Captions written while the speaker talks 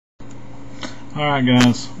Alright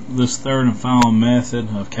guys, this third and final method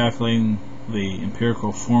of calculating the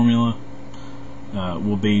empirical formula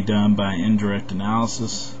will be done by indirect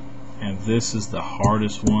analysis, and this is the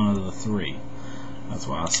hardest one of the three. That's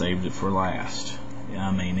why I saved it for last.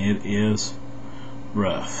 I mean, it is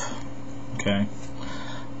rough. Okay.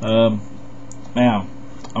 Now,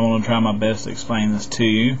 I want to try my best to explain this to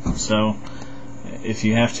you, so if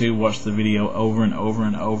you have to, watch the video over and over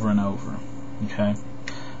and over and over. Okay.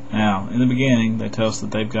 Now, in the beginning, they tell us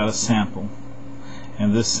that they've got a sample,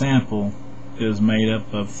 and this sample is made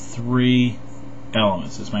up of three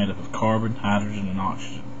elements. It's made up of carbon, hydrogen, and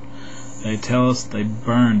oxygen. They tell us they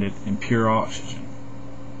burned it in pure oxygen,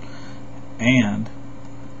 and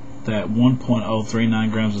that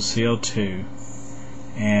 1.039 grams of CO2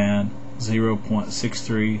 and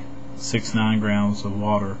 0.6369 grams of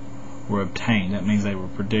water were obtained. That means they were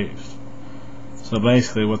produced. So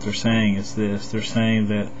basically what they're saying is this. They're saying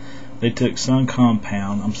that they took some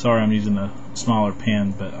compound. I'm sorry I'm using a smaller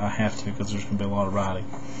pen, but I have to because there's going to be a lot of writing.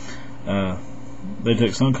 They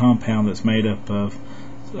took some compound that's made up of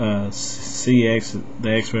CX, the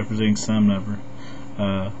X representing some number,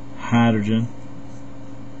 hydrogen,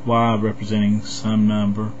 Y representing some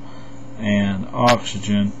number, and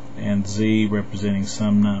oxygen, and Z representing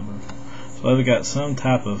some number. So they've got some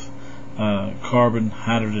type of carbon,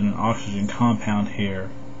 hydrogen, and oxygen compound here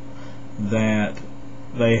that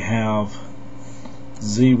they have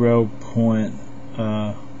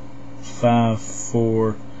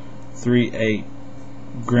 0.5438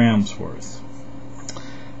 grams worth,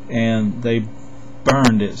 and they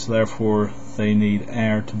burned it, so therefore they need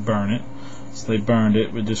air to burn it. So they burned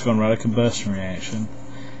it. We're just going to write a combustion reaction,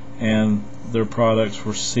 and their products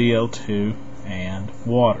were CO2 and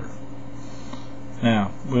water.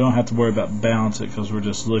 Now, we don't have to worry about balancing it because we're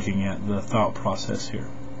just looking at the thought process here.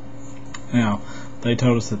 Now, they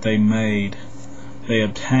told us that they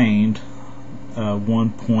obtained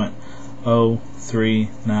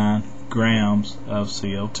 1.039 grams of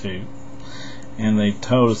CO2, and they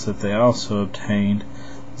told us that they also obtained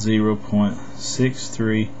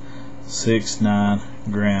 0.6369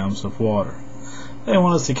 grams of water. They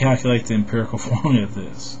want us to calculate the empirical formula of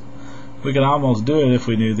this. We could almost do it if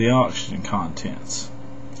we knew the oxygen contents.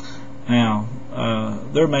 Now,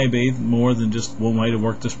 there may be more than just one way to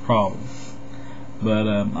work this problem, but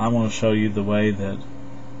I want to show you the way that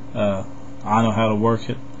I know how to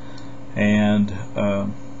work it, and I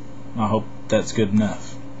hope that's good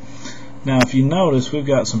enough. Now, if you notice, we've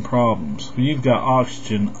got some problems. You've got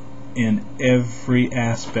oxygen in every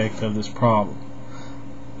aspect of this problem.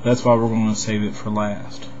 That's why we're going to save it for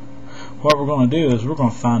last. What we're going to do is we're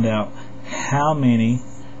going to find out how many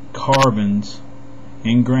carbons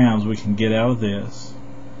in grams we can get out of this,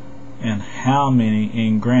 and how many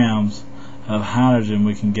in grams of hydrogen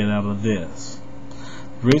we can get out of this.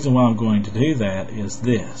 The reason why I'm going to do that is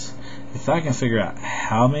this. If I can figure out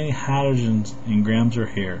how many hydrogens in grams are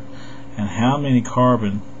here and how many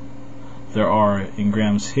carbon there are in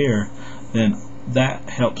grams here, then that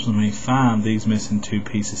helps me find these missing two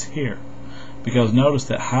pieces here. Because notice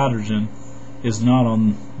that hydrogen is not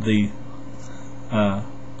on the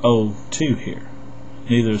O2 here,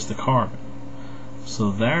 neither is the carbon.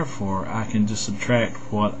 So therefore I can just subtract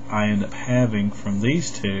what I end up having from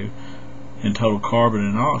these two in total carbon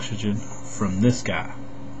and oxygen from this guy.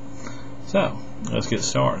 So let's get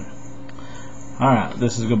started. Alright,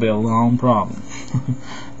 this is going to be a long problem.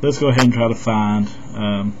 Let's go ahead and try to find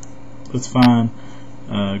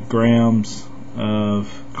grams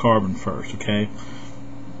of carbon first, okay?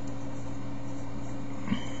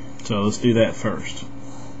 So let's do that first.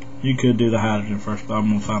 You could do the hydrogen first, but I'm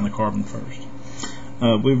going to find the carbon first.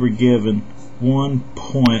 We were given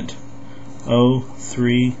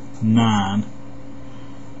 1.039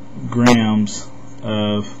 grams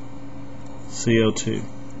of CO2.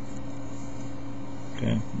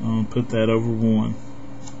 Okay, I'm going to put that over 1.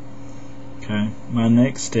 Okay, my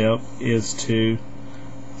next step is to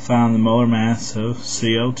find the molar mass of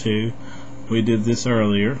CO2. We did this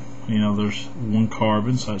earlier. You know, there's one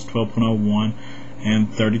carbon, so it's 12.01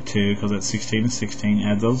 and 32, because that's 16 and 16.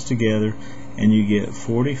 Add those together and you get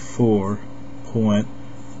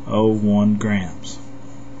 44.01 grams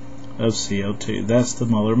of CO2. That's the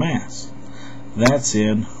molar mass. That's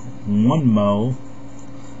in 1 mole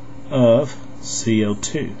of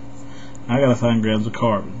CO2. I gotta find grams of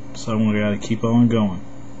carbon, so I'm gonna keep on going.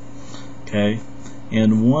 Okay,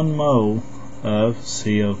 in 1 mole of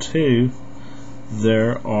CO2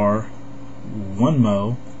 there are 1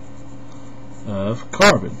 mole of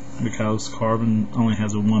carbon, because carbon only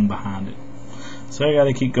has a 1 behind it. So I got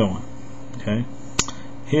to keep going. Okay.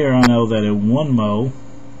 Here I know that in 1 mole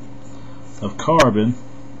of carbon,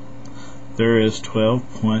 there is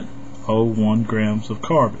 12.01 grams of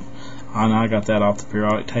carbon. And I got that off the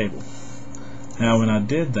periodic table. Now when I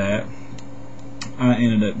did that, I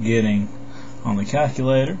ended up getting on the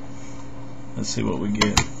calculator, let's see what we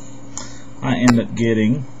get. I ended up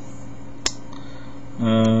getting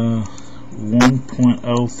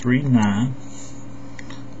 1.039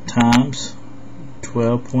 times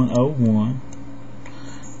 12.01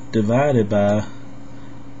 divided by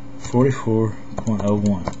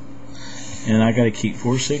 44.01, and I got to keep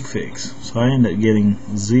 4 sig figs, so I end up getting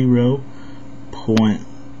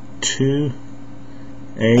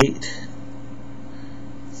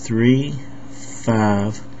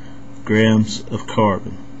 0.2835 grams of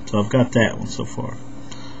carbon. So I've got that one so far.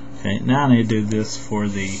 Okay, now I need to do this for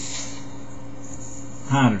the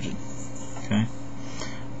hydrogen. Okay,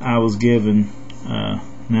 I was given,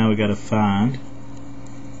 now we got to find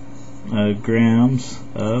grams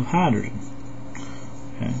of hydrogen.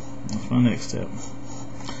 Okay, that's my next step.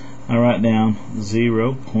 I write down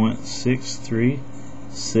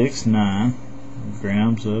 0.6369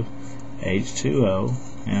 grams of H2O,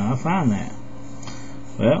 and I find that.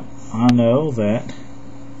 Well, I know that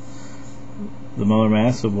the molar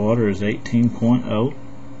mass of water is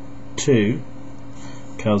 18.02,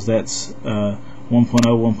 because that's 1.0,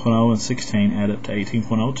 1.0, and 16 add up to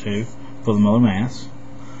 18.02 for the molar mass.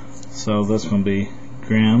 So that's going to be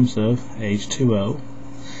grams of H2O,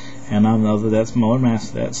 and I know that that's molar mass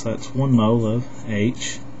of that, so that's 1 mole of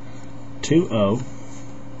H2O.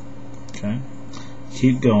 Okay,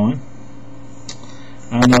 keep going.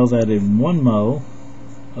 I know that in 1 mole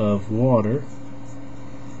of water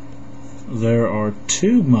there are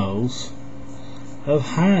 2 moles of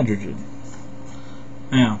hydrogen.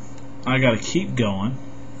 Now I got to keep going.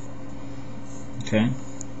 Okay,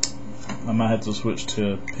 I might have to switch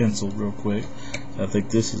to a pencil real quick. I think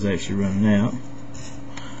this is actually running out.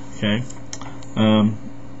 Okay, I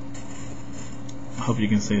hope you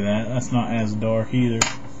can see that. That's not as dark either.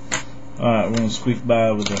 Alright, we're going to squeak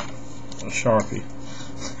by with a Sharpie.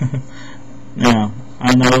 Now,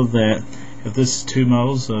 I know that if this is 2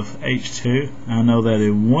 moles of H2, I know that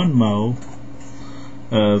in 1 mole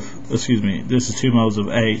of, this is 2 moles of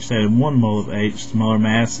H, that in 1 mole of H, the molar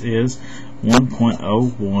mass is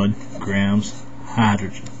 1.01 grams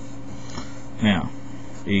hydrogen. Now,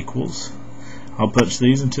 equals, I'll punch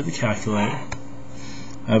these into the calculator.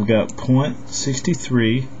 I've got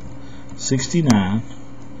 0.6369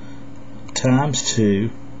 times 2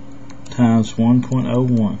 times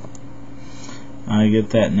 1.01. I get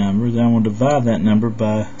that number. Then I'm going to divide that number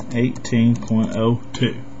by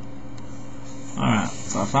 18.02. Alright,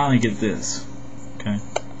 so I finally get this. Okay,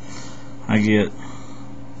 I get,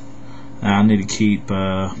 I need to keep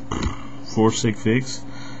 4 sig figs,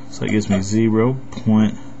 so that gives me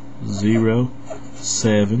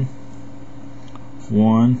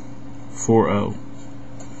 0.07140,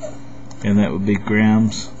 and that would be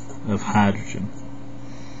grams of hydrogen.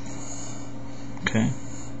 Okay,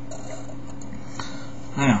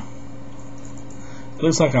 now it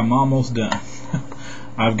looks like I'm almost done.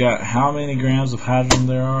 I've got how many grams of hydrogen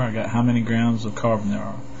there are, I got how many grams of carbon there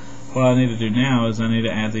are. What I need to do now is I need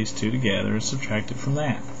to add these two together and subtract it from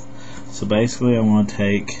that. So basically I want to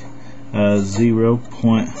take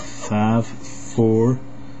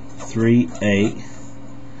 0.5438,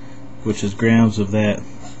 which is grams of that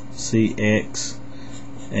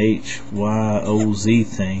CXHYOZ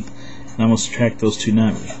thing, and I'm going to subtract those two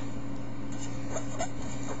numbers.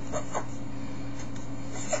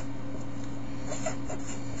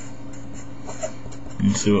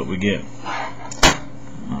 And see what we get.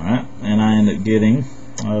 Alright, and I end up getting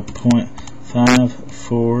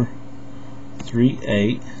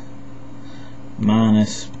 0.5438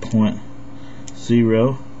 minus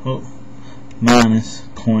minus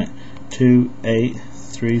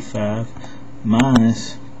 0.2835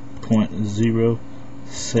 minus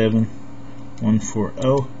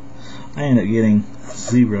 0.07140. I end up getting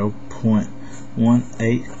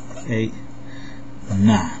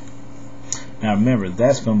 0.1889. Now remember,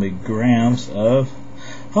 that's going to be grams of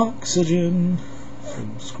oxygen. So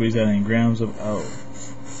squeeze that in, grams of O.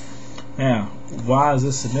 Now, why is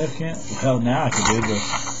this significant? Well, now I can do the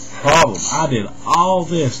problem. I did all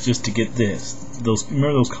this just to get this.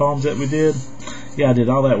 Remember those columns that we did? Yeah, I did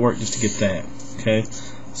all that work just to get that. Okay,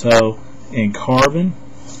 so in carbon,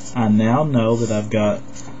 I now know that I've got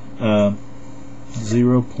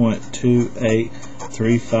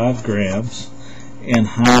 0.2835 grams. In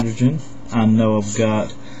hydrogen, I know I've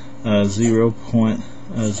got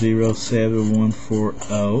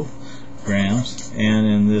 0.07140 grams, and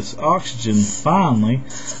in this oxygen, finally,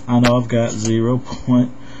 I know I've got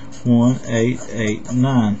 0.1889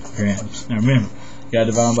 0.1889 grams. Now remember, you got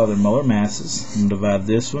to divide them by their molar masses. I'm going to divide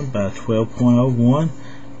this one by 12.01,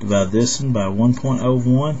 divide this one by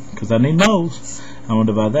 1.01, because I need moles. I'm going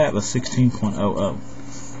to divide that by 16.00.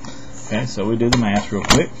 Okay, so we do the math real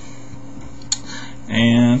quick.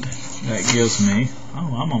 And that gives me,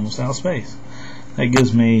 oh, I'm almost out of space. That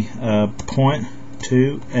gives me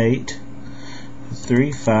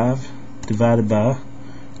 0.2835 divided by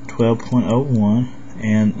 12.01,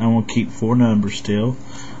 and I want to keep 4 numbers still.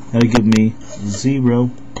 That'll give me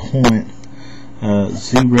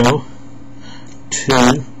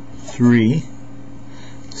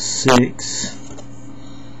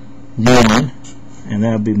and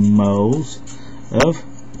that'll be moles of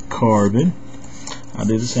carbon. I'll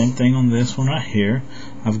do the same thing on this one right here.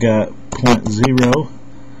 I've got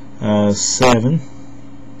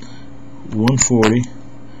 0.07140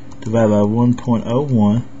 divided by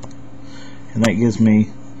 1.01, and that gives me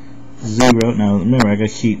 0. Now remember, I gotta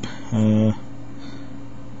keep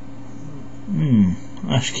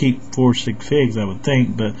I should keep 4 sig figs, I would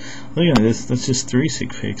think, but look at this, that's just 3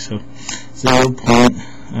 sig figs, so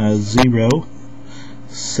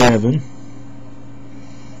 0.070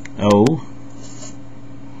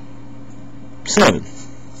 7.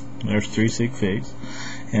 There's 3 sig figs,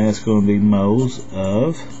 and it's going to be moles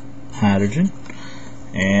of hydrogen.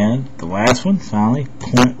 And the last one, finally,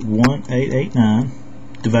 0.1889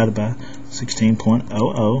 divided by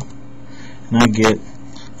 16.00, and I get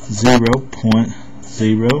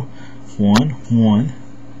 0.011.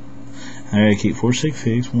 I gotta keep 4 sig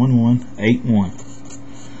figs, 1181.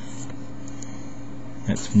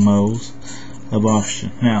 That's moles of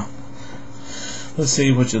oxygen. Now, let's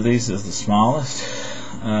see which of these is the smallest.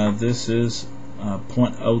 This is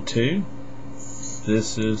 0.02,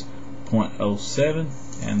 this is 0.07,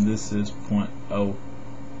 and this is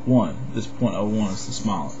 0.01. This 0.01 is the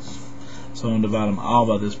smallest. So I'm going to divide them all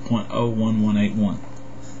by this 0.01181.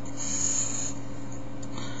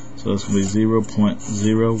 So it's going to be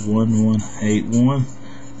 0.01181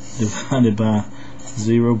 divided by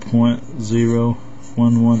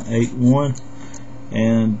 0.01181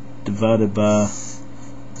 and divided by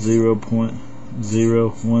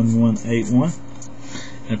 0.01181,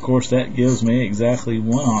 and of course that gives me exactly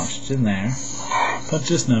 1 oxygen there. Punch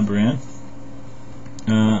this number in.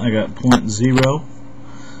 I got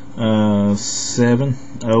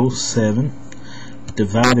 0.0707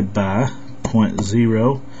 divided by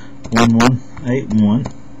 0.01181,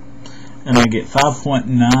 and I get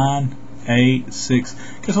 5.986.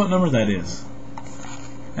 Guess what number that is?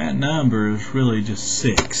 That number is really just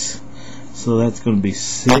 6. So that's going to be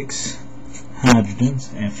 6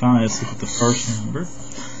 hydrogens. And finally, let's look at the first number.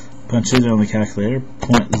 Punch it on the calculator.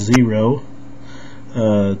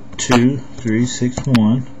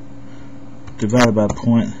 0.02361 divided by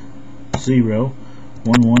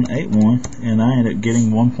 0.01181, and I end up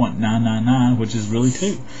getting 1.999, which is really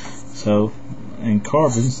 2. So in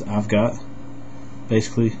carbons, I've got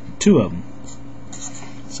basically 2 of them.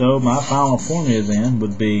 So my final formula then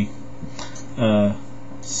would be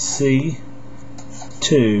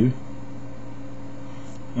C2.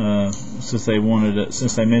 Since they wanted it,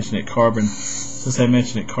 since they mentioned it carbon,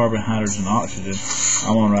 hydrogen, oxygen,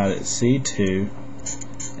 I'm gonna write it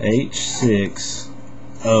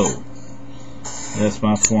C2H6O. That's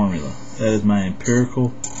my formula. That is my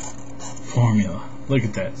empirical formula. Look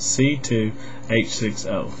at that,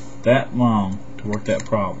 C2H6O. That long to work that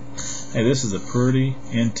problem. Hey, this is a pretty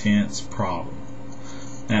intense problem.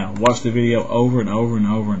 Now, watch the video over and over and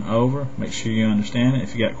over and over. Make sure you understand it.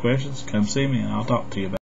 If you got questions, come see me and I'll talk to you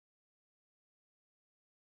about it.